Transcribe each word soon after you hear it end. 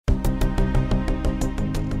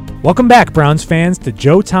Welcome back, Browns fans, to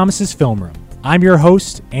Joe Thomas's Film Room. I'm your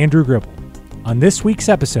host, Andrew Gribble. On this week's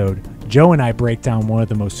episode, Joe and I break down one of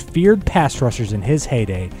the most feared pass rushers in his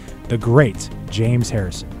heyday, the great James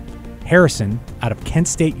Harrison. Harrison, out of Kent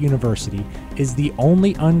State University, is the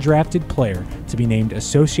only undrafted player to be named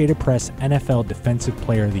Associated Press NFL Defensive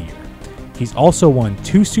Player of the Year. He's also won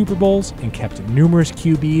 2 Super Bowls and kept numerous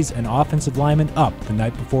QBs and offensive linemen up the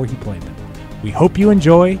night before he played them. We hope you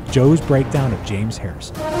enjoy Joe's breakdown of James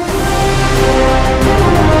Harrison.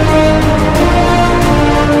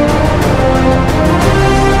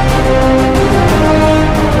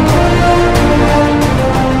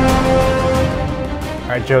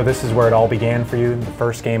 All right, Joe, this is where it all began for you, the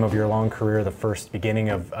first game of your long career, the first beginning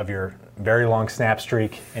of your very long snap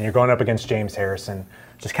streak, and you're going up against James Harrison.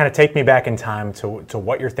 Just kind of take me back in time to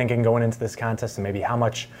what you're thinking going into this contest and maybe how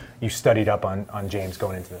much you studied up on James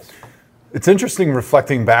going into this. It's interesting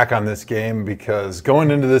reflecting back on this game because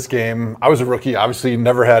going into this game, I was a rookie, obviously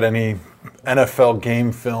never had any NFL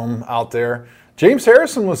game film out there. James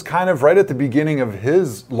Harrison was kind of right at the beginning of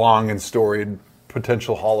his long and storied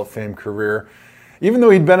potential Hall of Fame career. Even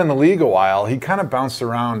though he'd been in the league a while, he kind of bounced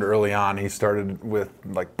around early on. He started with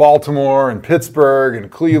like Baltimore and Pittsburgh and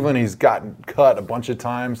Cleveland. He's gotten cut a bunch of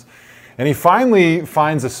times. And he finally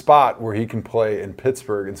finds a spot where he can play in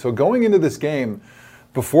Pittsburgh. And so going into this game,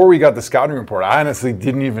 before we got the scouting report, I honestly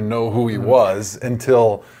didn't even know who he was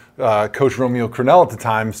until Coach Romeo Crennel at the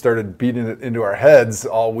time started beating it into our heads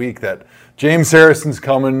all week that James Harrison's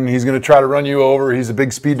coming. He's going to try to run you over. He's a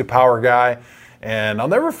big speed to power guy. And I'll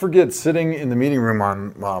never forget sitting in the meeting room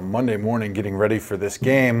on Monday morning getting ready for this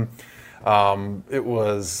game. It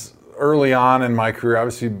was early on in my career,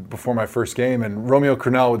 obviously before my first game, and Romeo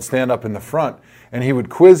Crennel would stand up in the front and he would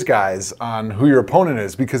quiz guys on who your opponent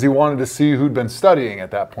is because he wanted to see who'd been studying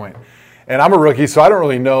at that point. And I'm a rookie, so I don't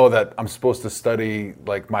really know that I'm supposed to study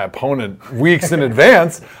like my opponent weeks in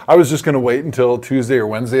advance. I was just going to wait until Tuesday or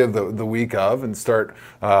Wednesday of the week of and start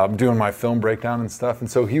doing my film breakdown and stuff. And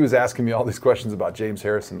so he was asking me all these questions about James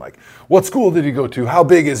Harrison, like what school did he go to? How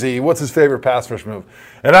big is he? What's his favorite pass rush move?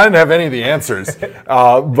 And I didn't have any of the answers.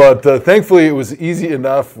 But thankfully it was easy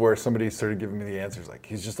enough where somebody started giving me the answers. Like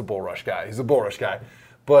he's just a bull rush guy. He's a bull rush guy.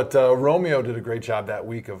 But Romeo did a great job that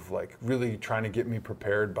week of like really trying to get me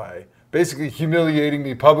prepared by basically humiliating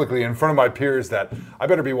me publicly in front of my peers that I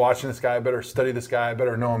better be watching this guy, I better study this guy, I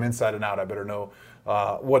better know him inside and out, I better know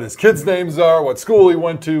what his kids' names are, what school he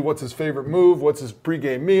went to, what's his favorite move, what's his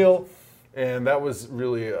pregame meal. And that was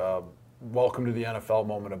really a welcome to the NFL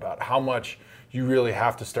moment about how much you really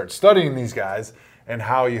have to start studying these guys and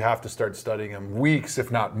how you have to start studying them weeks,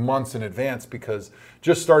 if not months in advance, because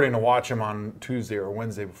just starting to watch them on Tuesday or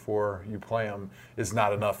Wednesday before you play them is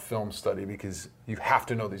not enough film study because you have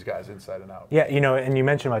to know these guys inside and out. Yeah, you know, and you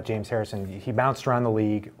mentioned about James Harrison. He bounced around the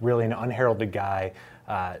league, really an unheralded guy,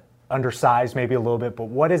 undersized maybe a little bit, but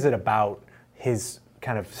what is it about his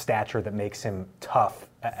kind of stature that makes him tough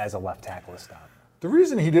as a left tackle this time? The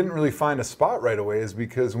reason he didn't really find a spot right away is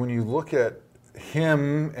because when you look at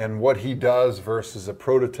him and what he does versus a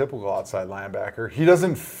prototypical outside linebacker, he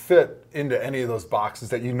doesn't fit into any of those boxes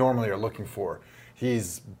that you normally are looking for.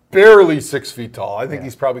 He's barely 6 feet tall. I think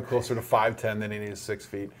he's probably closer to 5'10" than he is 6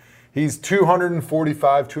 feet. He's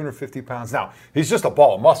 245, 250 pounds. Now, he's just a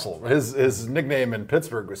ball of muscle. His nickname in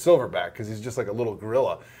Pittsburgh was Silverback because he's just like a little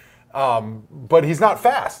gorilla. But he's not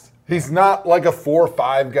fast. He's not like a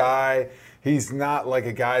 4'5" guy. He's not like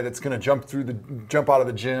a guy that's going to jump out of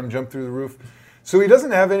the gym, jump through the roof. So he doesn't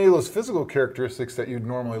have any of those physical characteristics that you'd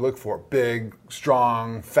normally look for. Big,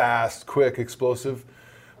 strong, fast, quick, explosive.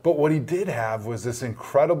 But what he did have was this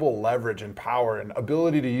incredible leverage and power and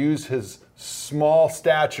ability to use his small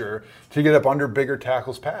stature to get up under bigger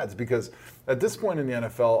tackles' pads. Because at this point in the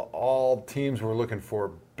NFL, all teams were looking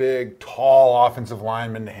for big, tall offensive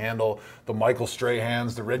linemen to handle the Michael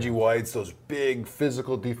Strahans, the Reggie Whites, those big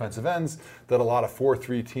physical defensive ends that a lot of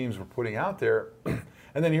 4-3 teams were putting out there.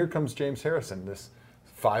 And then here comes James Harrison, this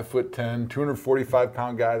 5'10",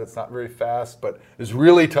 245-pound guy that's not very fast, but is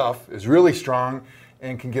really tough, is really strong,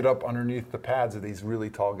 and can get up underneath the pads of these really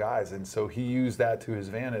tall guys. And so he used that to his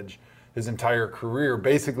advantage his entire career,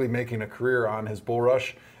 basically making a career on his bull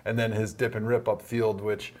rush and then his dip and rip upfield,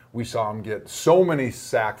 which we saw him get so many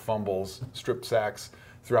sack fumbles, strip sacks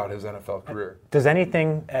throughout his NFL career. Does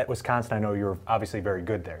anything at Wisconsin, I know you were obviously very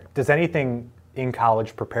good there, does anything in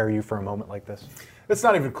college prepare you for a moment like this? It's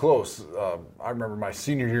not even close. I remember my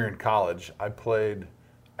senior year in college, I played,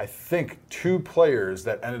 I think, 2 players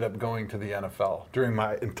that ended up going to the NFL during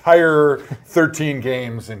my entire 13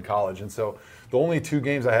 games in college. And so the only 2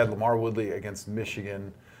 games I had, Lamar Woodley against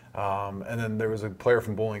Michigan And then there was a player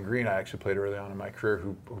from Bowling Green I actually played early on in my career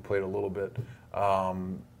who played a little bit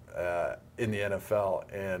in the NFL.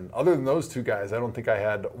 And other than those two guys, I don't think I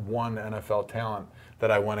had one NFL talent that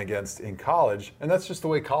I went against in college. And that's just the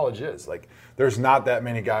way college is. Like, there's not that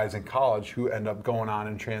many guys in college who end up going on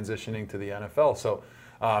and transitioning to the NFL. So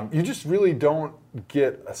you just really don't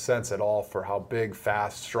get a sense at all for how big,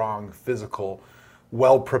 fast, strong, physical,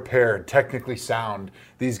 well-prepared, technically sound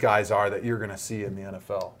these guys are that you're going to see in the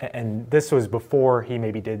NFL. And this was before he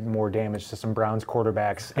maybe did more damage to some Browns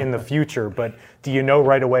quarterbacks in the future. But do you know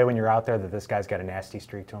right away when you're out there that this guy's got a nasty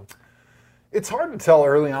streak to him? It's hard to tell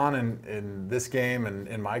early on in this game and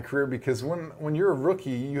in my career, because when you're a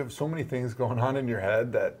rookie, you have so many things going on in your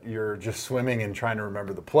head that you're just swimming and trying to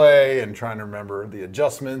remember the play and trying to remember the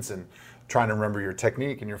adjustments and trying to remember your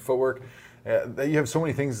technique and your footwork. That you have so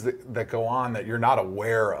many things that go on that you're not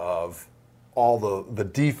aware of all the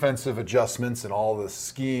defensive adjustments and all the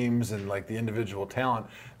schemes and like the individual talent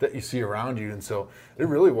that you see around you. And so it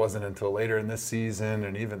really wasn't until later in this season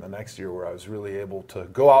and even the next year where I was really able to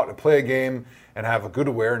go out and play a game and have a good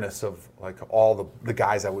awareness of like all the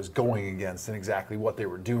guys I was going against and exactly what they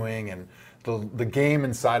were doing and the game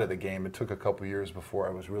inside of the game. It took a couple years before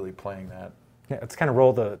I was really playing that. Yeah, let's kind of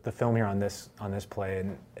roll the film here on this play,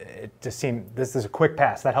 and it just seemed this is a quick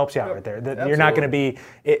pass that helps you out right there. You're not going to be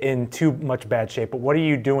in too much bad shape. But what are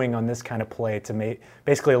you doing on this kind of play to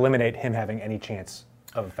basically eliminate him having any chance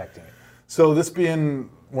of affecting it? So this being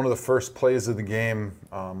one of the first plays of the game,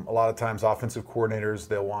 a lot of times offensive coordinators,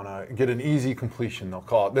 they'll want to get an easy completion, they'll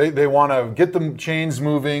call it. They want to get the chains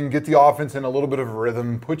moving, get the offense in a little bit of a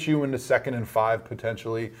rhythm, put you into 2nd and 5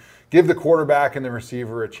 potentially, give the quarterback and the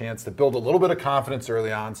receiver a chance to build a little bit of confidence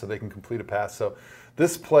early on so they can complete a pass. So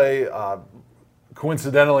this play,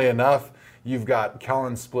 coincidentally enough, you've got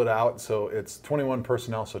Kellen split out, so it's 21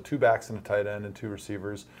 personnel, so 2 backs and a tight end and 2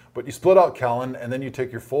 receivers. But you split out Kellen, and then you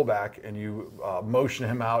take your fullback and you motion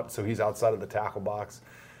him out so he's outside of the tackle box.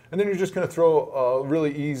 And then you're just going to throw a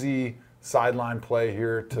really easy sideline play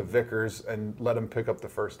here to Vickers and let him pick up the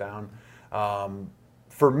first down.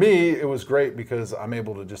 For me, it was great because I'm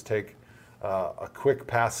able to just take a quick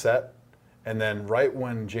pass set, and then right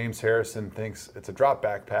when James Harrison thinks it's a drop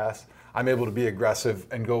back pass, I'm able to be aggressive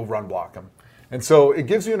and go run block him. And so it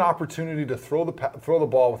gives you an opportunity to throw the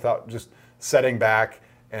ball without just setting back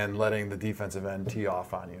and letting the defensive end tee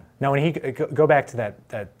off on you. Now, when he go back to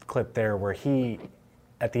that clip there where he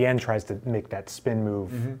at the end tries to make that spin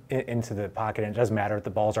move into the pocket, and it doesn't matter if the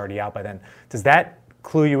ball's already out by then. Does that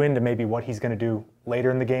clue you into maybe what he's going to do later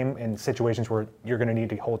in the game in situations where you're going to need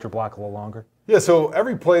to hold your block a little longer? Yeah, so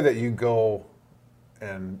every play that you go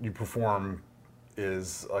and you perform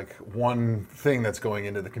is like one thing that's going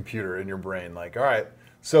into the computer in your brain. Like, all right,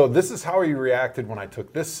 so this is how he reacted when I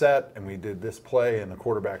took this set and we did this play and the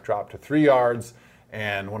quarterback dropped to 3 yards.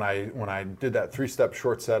 And when I did that 3-step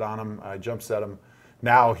short set on him, I jump set him.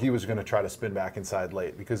 Now he was going to try to spin back inside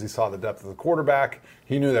late because he saw the depth of the quarterback.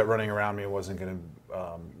 He knew that running around me wasn't going to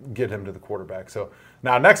get him to the quarterback. So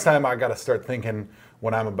now next time I got to start thinking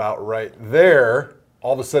when I'm about right there,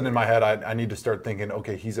 all of a sudden in my head I need to start thinking,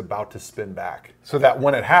 okay, he's about to spin back. So that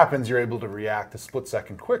when it happens, you're able to react a split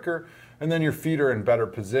second quicker, and then your feet are in better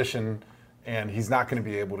position and he's not going to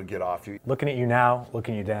be able to get off you. Looking at you now,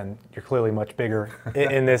 looking at you then, you're clearly much bigger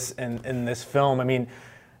in this film. I mean,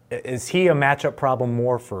 is he a matchup problem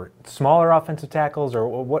more for smaller offensive tackles, or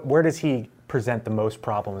where does he present the most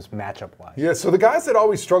problems matchup-wise? Yeah, so the guys that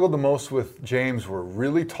always struggled the most with James were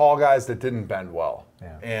really tall guys that didn't bend well.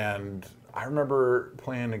 Yeah. And I remember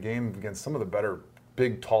playing a game against some of the better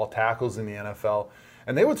big, tall tackles in the NFL,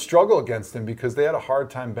 and they would struggle against him because they had a hard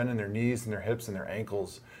time bending their knees and their hips and their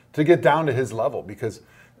ankles to get down to his level, because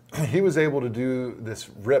he was able to do this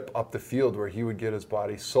rip up the field where he would get his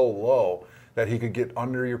body so low that he could get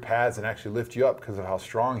under your pads and actually lift you up because of how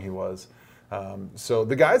strong he was. So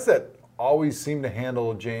the guys that always seemed to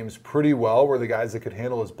handle James pretty well were the guys that could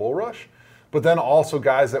handle his bull rush, but then also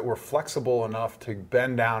guys that were flexible enough to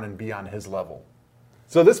bend down and be on his level.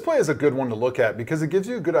 So this play is a good one to look at because it gives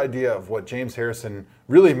you a good idea of what James Harrison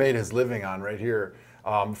really made his living on right here.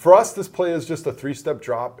 For us, this play is just a 3-step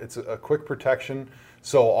drop. It's a quick protection.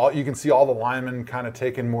 So you can see all the linemen kind of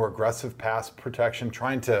taking more aggressive pass protection,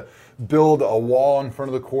 trying to build a wall in front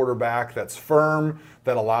of the quarterback that's firm,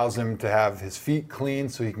 that allows him to have his feet clean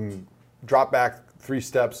so he can drop back 3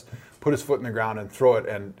 steps, put his foot in the ground and throw it.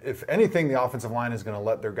 And if anything, the offensive line is going to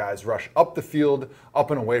let their guys rush up the field, up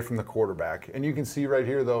and away from the quarterback. And you can see right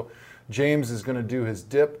here, though, James is going to do his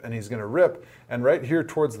dip and he's going to rip. And right here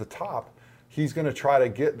towards the top, he's going to try to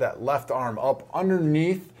get that left arm up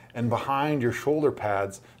underneath and behind your shoulder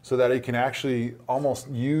pads so that he can actually almost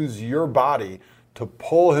use your body to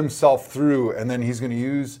pull himself through, and then he's going to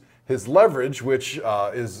use his leverage, which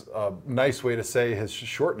is a nice way to say his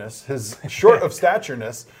shortness, his short of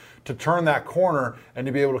statureness, to turn that corner and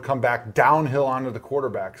to be able to come back downhill onto the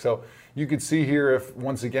quarterback. So you could see here, if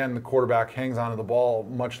once again the quarterback hangs onto the ball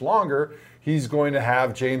much longer, he's going to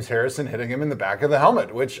have James Harrison hitting him in the back of the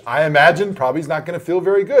helmet, which I imagine probably is not going to feel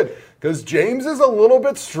very good, because James is a little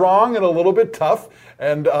bit strong and a little bit tough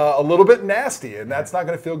and a little bit nasty, and that's not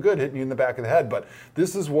going to feel good hitting you in the back of the head. But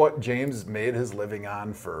this is what James made his living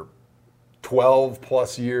on for 12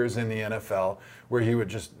 plus years in the NFL, where he would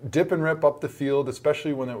just dip and rip up the field,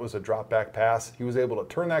 especially when it was a drop back pass. He was able to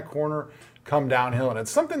turn that corner, come downhill, and it's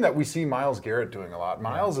something that we see Myles Garrett doing a lot.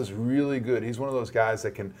 Myles is really good. He's one of those guys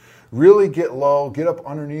that can really get low, get up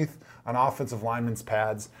underneath an offensive lineman's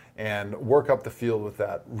pads, and work up the field with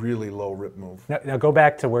that really low rip move. Now go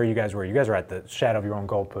back to where you guys were. You guys were at the shadow of your own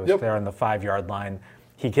goalpost there on the 5-yard line.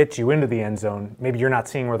 He gets you into the end zone. Maybe you're not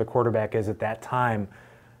seeing where the quarterback is at that time.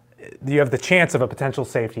 You have the chance of a potential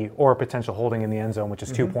safety or a potential holding in the end zone, which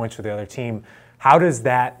is 2 points for the other team. How does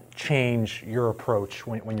that change your approach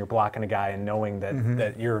when you're blocking a guy and knowing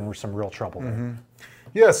that you're in some real trouble there?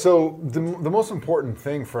 Yeah, so the most important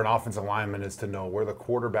thing for an offensive lineman is to know where the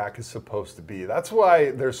quarterback is supposed to be. That's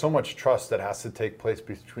why there's so much trust that has to take place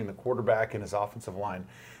between the quarterback and his offensive line.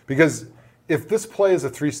 Because if this play is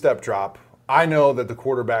a 3-step drop, I know that the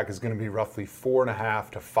quarterback is going to be roughly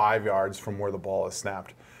 4.5 to 5 yards from where the ball is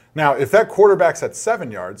snapped. Now, if that quarterback's at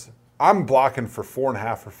 7 yards, I'm blocking for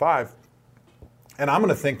 4.5 or 5. And I'm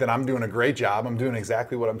going to think that I'm doing a great job. I'm doing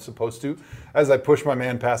exactly what I'm supposed to as I push my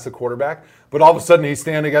man past the quarterback. But all of a sudden, he's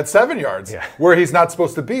standing at 7 yards where he's not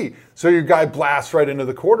supposed to be. So your guy blasts right into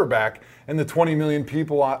the quarterback. And the 20 million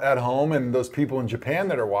people at home and those people in Japan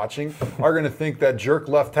that are watching are going to think that jerk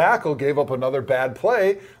left tackle gave up another bad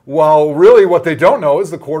play. Well, really what they don't know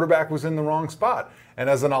is the quarterback was in the wrong spot. And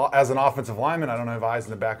as an offensive lineman, I don't have eyes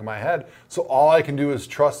in the back of my head. So all I can do is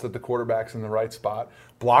trust that the quarterback's in the right spot,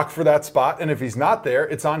 block for that spot, and if he's not there,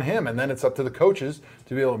 it's on him. And then it's up to the coaches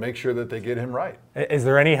to be able to make sure that they get him right. Is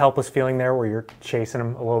there any helpless feeling there where you're chasing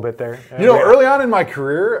him a little bit there? You know, early on in my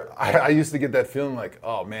career, I used to get that feeling like,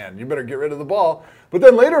 oh man, you better get rid of the ball. But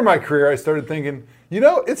then later in my career, I started thinking, you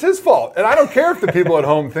know, it's his fault. And I don't care if the people at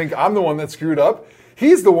home think I'm the one that screwed up.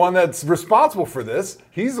 He's the one that's responsible for this.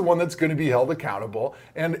 He's the one that's going to be held accountable.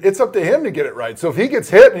 And it's up to him to get it right. So if he gets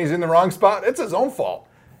hit and he's in the wrong spot, it's his own fault.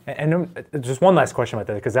 And just one last question about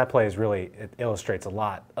that, because that play is really, it illustrates a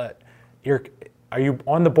lot. Are you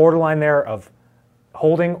on the borderline there of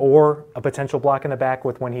holding or a potential block in the back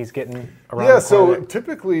with when he's getting around the corner? So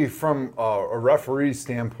typically from a referee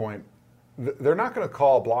standpoint, they're not going to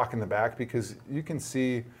call a block in the back, because you can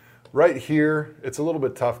see right here, it's a little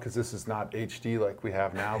bit tough because this is not HD like we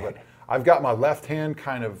have now, but I've got my left hand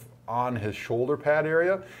kind of on his shoulder pad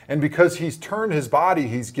area, and because he's turned his body,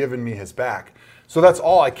 he's given me his back. So that's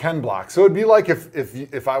all I can block. So it'd be like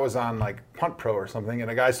if I was on like Punt Pro or something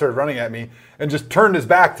and a guy started running at me and just turned his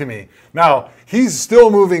back to me. Now, he's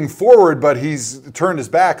still moving forward, but he's turned his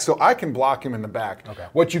back, so I can block him in the back. Okay.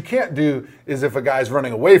 What you can't do is if a guy's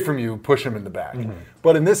running away from you, push him in the back.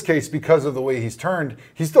 But in this case, because of the way he's turned,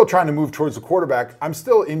 he's still trying to move towards the quarterback. I'm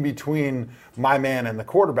still in between my man and the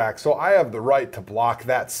quarterback, so I have the right to block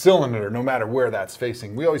that cylinder no matter where that's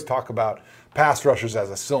facing. We always talk about pass rushers as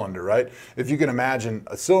a cylinder, right? If you can imagine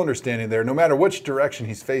a cylinder standing there, no matter which direction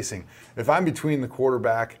he's facing, if I'm between the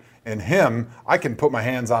quarterback and him, I can put my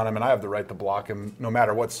hands on him and I have the right to block him no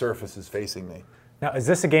matter what surface is facing me. Now, is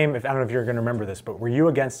this a game, I don't know if you're going to remember this, but were you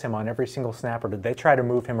against him on every single snap, or did they try to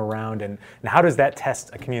move him around? And how does that test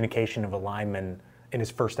a communication of a lineman in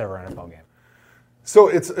his first ever NFL game? So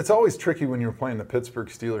it's always tricky when you're playing the Pittsburgh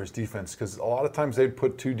Steelers defense, because a lot of times they'd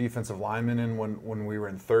put 2 defensive linemen in when we were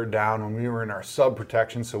in third down, when we were in our sub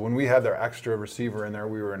protection. So when we had their extra receiver in there,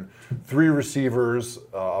 we were in 3 receivers,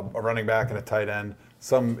 a running back and a tight end,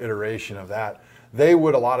 some iteration of that. They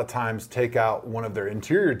would a lot of times take out one of their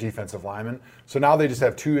interior defensive linemen. So now they just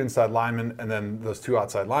have 2 inside linemen and then those 2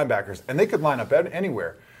 outside linebackers, and they could line up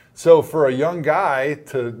anywhere. So for a young guy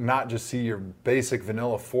to not just see your basic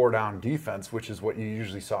vanilla 4-down defense, which is what you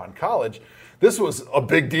usually saw in college, this was a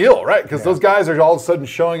big deal, right? Because those guys are all of a sudden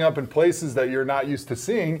showing up in places that you're not used to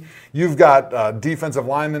seeing. You've got defensive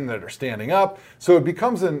linemen that are standing up. So it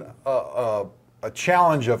becomes a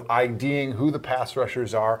challenge of IDing who the pass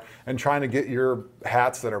rushers are and trying to get your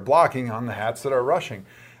hats that are blocking on the hats that are rushing.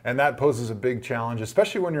 And that poses a big challenge,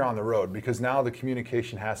 especially when you're on the road, because now the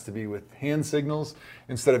communication has to be with hand signals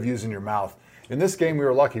instead of using your mouth. In this game, we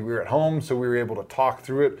were lucky. We were at home, so we were able to talk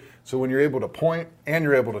through it. So when you're able to point and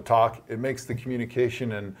you're able to talk, it makes the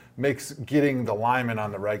communication and makes getting the linemen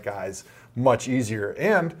on the right guys much easier.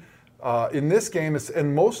 And in this game,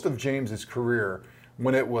 and most of James's career,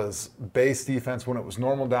 when it was base defense, when it was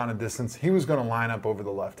normal down and distance, he was going to line up over the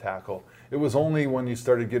left tackle. It was only when you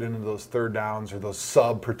started getting into those third downs or those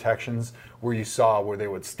sub protections where you saw where they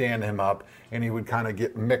would stand him up and he would kind of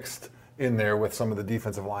get mixed in there with some of the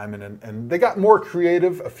defensive linemen. And they got more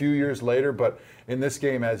creative a few years later, but in this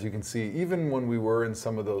game, as you can see, even when we were in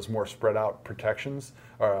some of those more spread out protections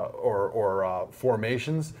or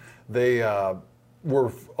formations, they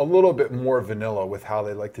were a little bit more vanilla with how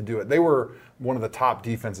they like to do it. They were one of the top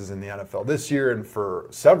defenses in the NFL this year, and for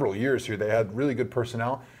several years here, they had really good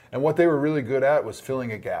personnel. And what they were really good at was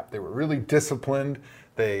filling a gap. They were really disciplined.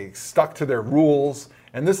 They stuck to their rules.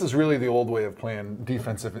 And this is really the old way of playing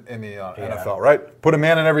defensive in the NFL, right? Put a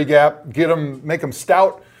man in every gap, make them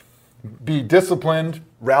stout, be disciplined,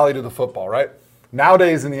 rally to the football, right?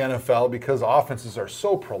 Nowadays in the NFL, because offenses are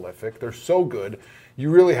so prolific, they're so good, you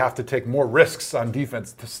really have to take more risks on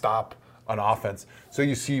defense to stop an offense. So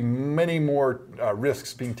you see many more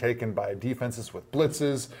risks being taken by defenses with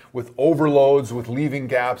blitzes, with overloads, with leaving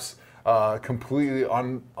gaps completely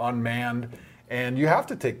unmanned. And you have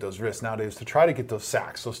to take those risks nowadays to try to get those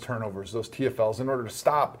sacks, those turnovers, those TFLs in order to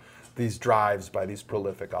stop these drives by these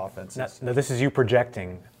prolific offenses. Now this is you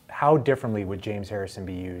projecting. How differently would James Harrison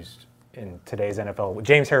be used in today's NFL?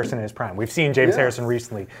 James Harrison in his prime. We've seen James Harrison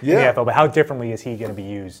recently in the NFL, but how differently is he going to be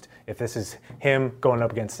used if this is him going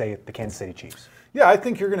up against, say, the Kansas City Chiefs? Yeah, I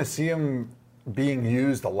think you're going to see him being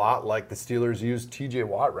used a lot like the Steelers use TJ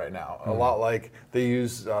Watt right now, a lot like they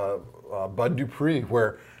use Bud Dupree,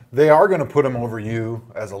 where they are going to put him over you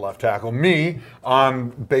as a left tackle, me on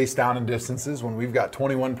base down and distances when we've got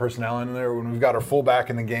 21 personnel in there, when we've got our fullback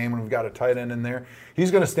in the game, when we've got a tight end in there.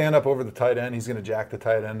 He's going to stand up over the tight end. He's going to jack the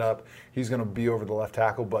tight end up. He's going to be over the left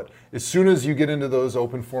tackle. But as soon as you get into those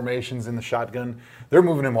open formations in the shotgun, they're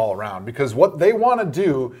moving him all around because what they want to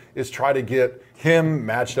do is try to get him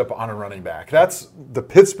matched up on a running back. That's the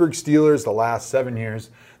Pittsburgh Steelers the last 7 years.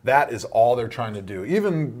 That is all they're trying to do,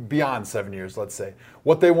 even beyond 7 years, let's say.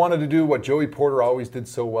 What they wanted to do, what Joey Porter always did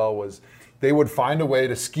so well, was they would find a way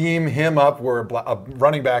to scheme him up where a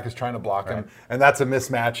running back is trying to block him, and that's a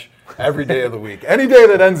mismatch every day of the week. Any day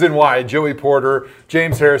that ends in Y, Joey Porter,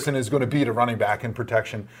 James Harrison is going to beat a running back in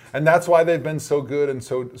protection, and that's why they've been so good and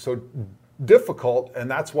so difficult, and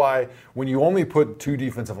that's why when you only put 2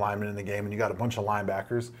 defensive linemen in the game and you got a bunch of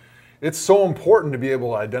linebackers, it's so important to be able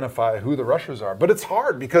to identify who the rushers are. But it's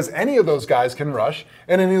hard because any of those guys can rush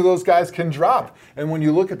and any of those guys can drop. And when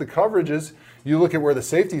you look at the coverages, you look at where the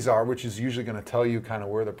safeties are, which is usually going to tell you kind of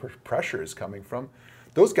where the pressure is coming from.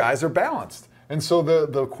 Those guys are balanced. And so the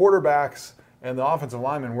quarterbacks and the offensive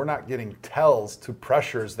linemen, we're not getting tells to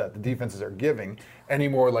pressures that the defenses are giving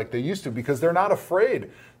anymore like they used to because they're not afraid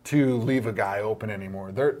to leave a guy open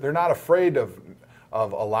anymore. They're not afraid of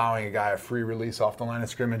allowing a guy a free release off the line of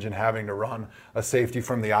scrimmage and having to run a safety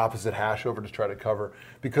from the opposite hash over to try to cover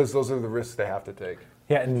because those are the risks they have to take.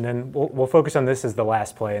 Yeah, and then we'll focus on this as the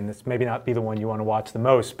last play, and this maybe not be the one you want to watch the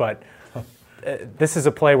most, but this is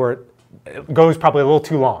a play where it goes probably a little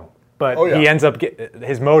too long. But he ends up,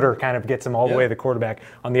 his motor kind of gets him all the way to the quarterback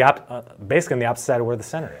on the basically on the opposite side of where the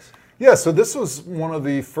center is. Yeah, so this was one of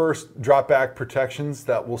the first drop back protections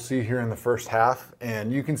that we'll see here in the first half,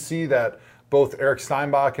 and you can see that both Eric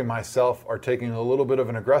Steinbach and myself are taking a little bit of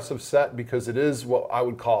an aggressive set because it is what I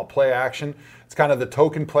would call a play action. It's kind of the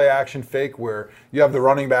token play action fake where you have the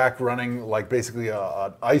running back running like basically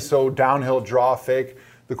an ISO downhill draw fake.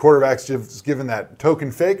 The quarterback's just given that token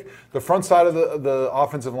fake. The front side of the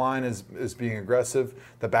offensive line is being aggressive.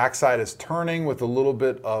 The backside is turning with a little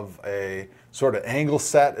bit of a sort of angle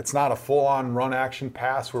set. It's not a full-on run action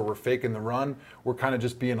pass where we're faking the run. We're kind of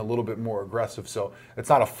just being a little bit more aggressive. So it's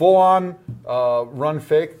not a full-on run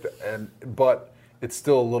fake, but it's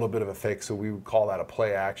still a little bit of a fake. So we would call that a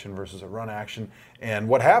play action versus a run action. And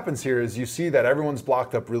what happens here is you see that everyone's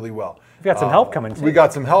blocked up really well. We've got some help coming too. We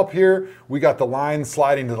got some help here. We got the line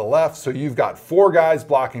sliding to the left. So you've got 4 guys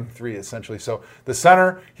blocking 3 essentially. So the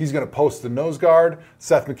center, he's going to post the nose guard.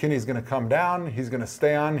 Seth McKinney's going to come down. He's going to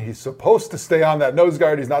stay on. He's supposed to stay on that nose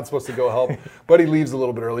guard. He's not supposed to go help, but he leaves a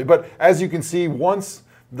little bit early. But as you can see, once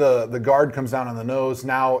the guard comes down on the nose,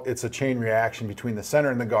 now it's a chain reaction between the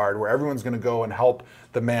center and the guard where everyone's going to go and help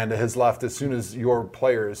the man to his left as soon as your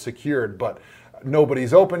player is secured. But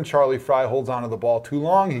Nobody's open. Charlie Frye holds onto the ball too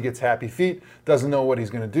long. He gets happy feet, doesn't know what he's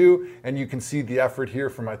going to do. And you can see the effort here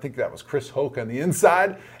from, I think that was Chris Hoke on the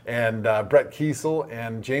inside, and Brett Kiesel,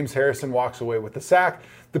 and James Harrison walks away with the sack.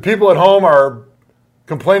 The people at home are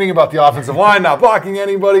complaining about the offensive line not blocking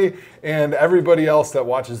anybody, and everybody else that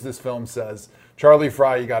watches this film says, Charlie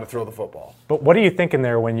Frye, you got to throw the football. But what are you thinking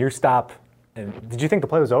there when you stop? And did you think the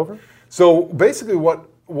play was over? So basically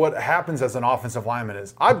what happens as an offensive lineman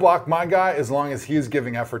is I block my guy as long as he is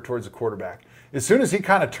giving effort towards the quarterback. As soon as he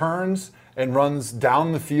kind of turns and runs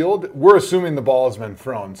down the field, we're assuming the ball has been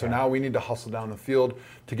thrown. So now we need to hustle down the field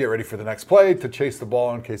to get ready for the next play, to chase the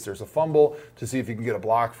ball in case there's a fumble, to see if you can get a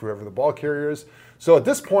block for whoever the ball carrier is. So at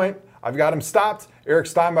this point, I've got him stopped. Eric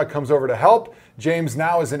Steinbach comes over to help. James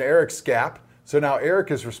now is in Eric's gap. So now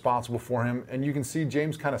Eric is responsible for him. And you can see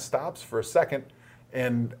James kind of stops for a second.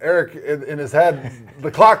 And Eric, in his head,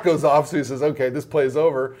 the clock goes off, so he says, okay, this play is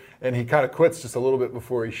over. And he kind of quits just a little bit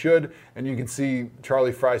before he should. And you can see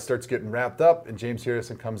Charlie Frye starts getting wrapped up, and James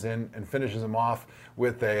Harrison comes in and finishes him off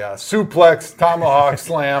with a suplex, tomahawk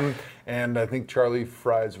slam. And I think Charlie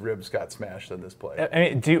Frye's ribs got smashed in this play.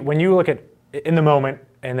 I mean, when you look at in the moment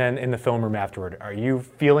and then in the film room afterward, are you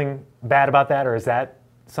feeling bad about that, or is that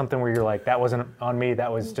something where you're like, that wasn't on me, that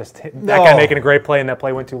was just that guy making a great play and that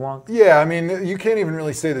play went too long? Yeah, I mean, you can't even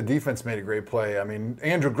really say the defense made a great play. I mean,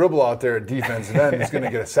 Andrew Gribble out there at defensive end is going to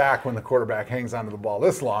get a sack when the quarterback hangs onto the ball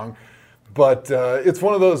this long. But it's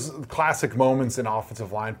one of those classic moments in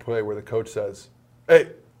offensive line play where the coach says,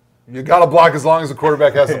 hey, you got to block as long as the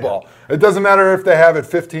quarterback has the ball. It doesn't matter if they have it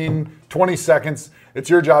 15, 20 seconds. It's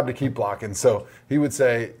your job to keep blocking. So he would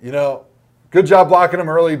say, good job blocking him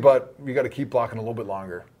early, but you got to keep blocking a little bit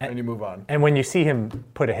longer, and you move on. And when you see him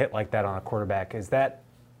put a hit like that on a quarterback, is that,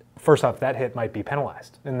 first off, that hit might be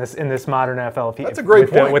penalized in this modern NFL? That's a great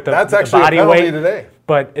point. That's actually a penalty today.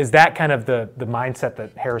 But is that kind of the mindset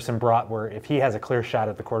that Harrison brought, where if he has a clear shot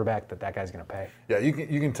at the quarterback, that guy's going to pay? Yeah, you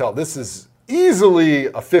can tell this is easily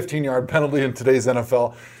a 15-yard penalty in today's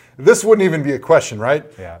NFL. This wouldn't even be a question, right?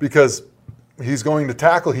 Yeah. Because he's going to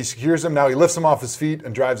tackle. He secures him. Now he lifts him off his feet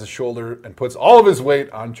and drives his shoulder and puts all of his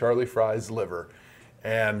weight on Charlie Frye's liver.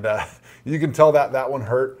 And you can tell that one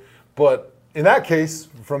hurt. But in that case,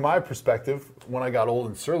 from my perspective, when I got old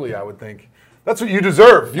and surly, I would think, that's what you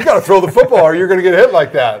deserve. You got to throw the football or you're going to get hit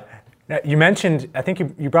like that. Now, you mentioned, I think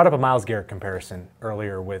you brought up a Myles Garrett comparison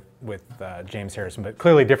earlier with James Harrison, but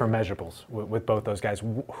clearly different measurables with both those guys.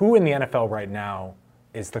 Who in the NFL right now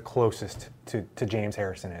is the closest to James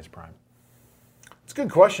Harrison in his prime? It's a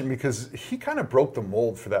good question because he kind of broke the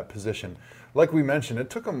mold for that position. Like we mentioned, it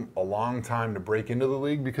took him a long time to break into the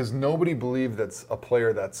league because nobody believed that's a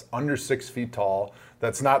player that's under 6 feet tall,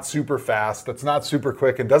 that's not super fast, that's not super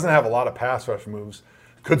quick, and doesn't have a lot of pass rush moves,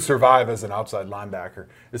 could survive as an outside linebacker,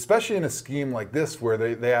 especially in a scheme like this where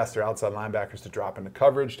they ask their outside linebackers to drop into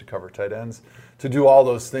coverage, to cover tight ends, to do all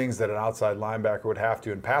those things that an outside linebacker would have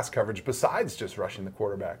to in pass coverage besides just rushing the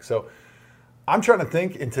quarterback. So I'm trying to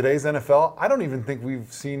think in today's NFL, I don't even think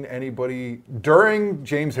we've seen anybody during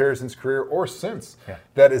James Harrison's career or since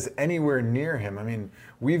that is anywhere near him. I mean,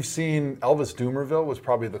 we've seen Elvis Dumervil was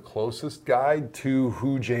probably the closest guy to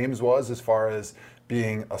who James was as far as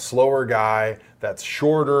being a slower guy that's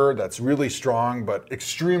shorter, that's really strong, but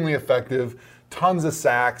extremely effective, tons of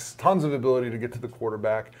sacks, tons of ability to get to the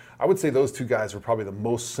quarterback. I would say those two guys are probably the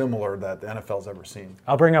most similar that the NFL's ever seen.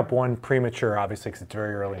 I'll bring up one premature, obviously, because it's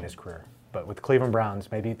very early in his career. But with Cleveland Browns,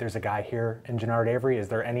 maybe there's a guy here in Jannard Avery. Is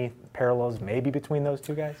there any parallels maybe between those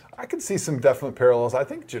two guys? I could see some definite parallels. I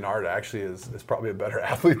think Jannard actually is probably a better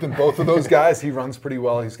athlete than both of those guys. He runs pretty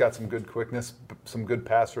well. He's got some good quickness, some good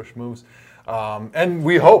pass rush moves. And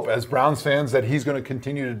we hope, as Browns fans, that he's going to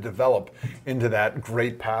continue to develop into that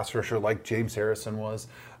great pass rusher like James Harrison was,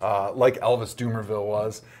 like Elvis Dumervil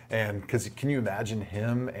was. And because can you imagine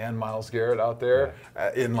him and Myles Garrett out there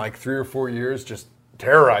in like 3 or 4 years just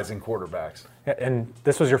terrorizing quarterbacks? And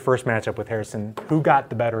this was your first matchup with Harrison. Who got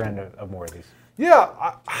the better end of more of these?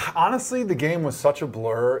 Yeah, honestly, the game was such a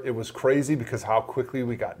blur. It was crazy because how quickly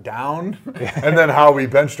we got down and then how we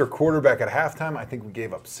benched our quarterback at halftime. I think we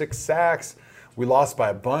gave up 6 sacks. We lost by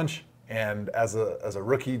a bunch. And as a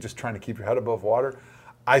rookie, just trying to keep your head above water,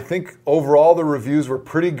 I think overall the reviews were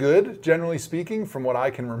pretty good, generally speaking, from what I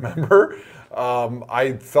can remember.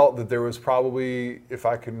 I felt that there was probably, if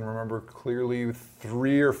I can remember clearly,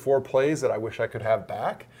 3 or 4 plays that I wish I could have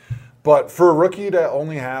back. But for a rookie to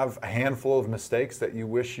only have a handful of mistakes that you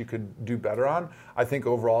wish you could do better on, I think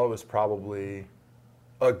overall it was probably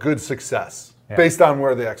a good success based on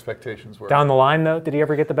where the expectations were. Down the line, though, did he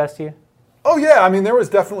ever get the best of you? Oh, yeah. I mean, there was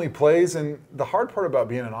definitely plays. And the hard part about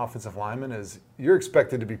being an offensive lineman is you're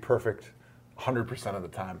expected to be perfect 100% of the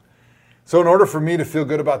time. So in order for me to feel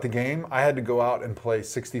good about the game, I had to go out and play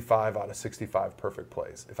 65 out of 65 perfect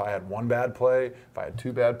plays. If I had one bad play, if I had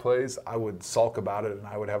two bad plays, I would sulk about it and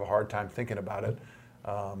I would have a hard time thinking about it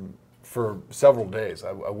for several days.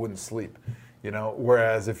 I wouldn't sleep,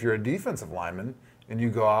 Whereas if you're a defensive lineman and you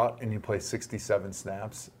go out and you play 67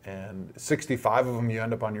 snaps and 65 of them you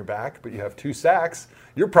end up on your back, but you have 2 sacks,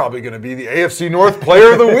 you're probably going to be the AFC North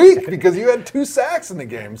Player of the Week because you had 2 sacks in the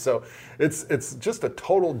game. So it's just a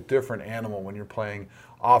total different animal when you're playing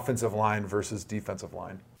offensive line versus defensive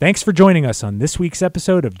line. Thanks for joining us on this week's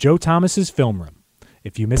episode of Joe Thomas's Film Room.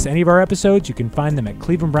 If you miss any of our episodes, you can find them at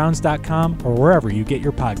clevelandbrowns.com or wherever you get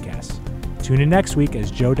your podcasts. Tune in next week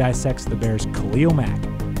as Joe dissects the Bears' Khalil Mack.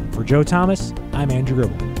 For Joe Thomas, I'm Andrew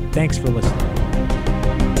Gribble. Thanks for listening.